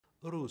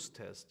Roos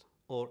test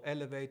or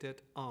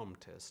elevated arm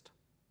test.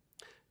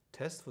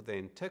 Test for the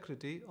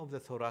integrity of the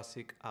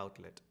thoracic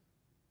outlet.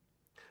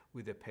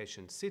 With the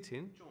patient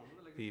sitting,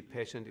 the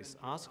patient is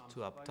asked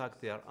to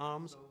abduct their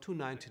arms to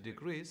 90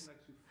 degrees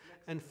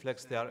and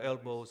flex their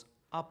elbows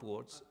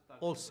upwards,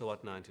 also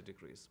at 90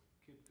 degrees.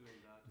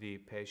 The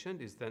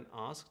patient is then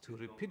asked to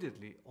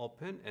repeatedly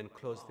open and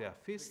close their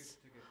fists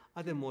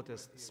at a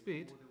modest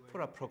speed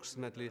for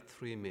approximately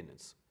 3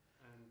 minutes.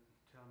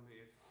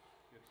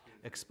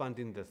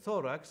 Expanding the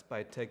thorax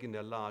by taking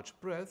a large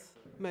breath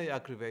may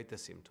aggravate the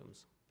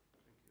symptoms.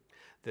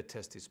 The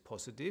test is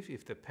positive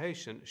if the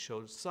patient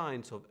shows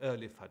signs of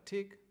early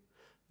fatigue,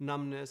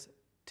 numbness,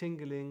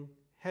 tingling,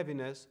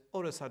 heaviness,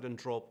 or a sudden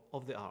drop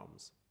of the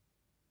arms.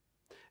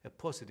 A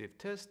positive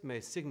test may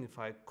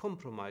signify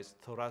compromised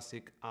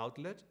thoracic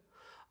outlet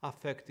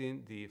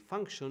affecting the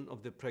function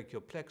of the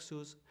brachial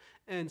plexus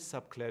and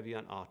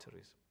subclavian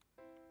arteries.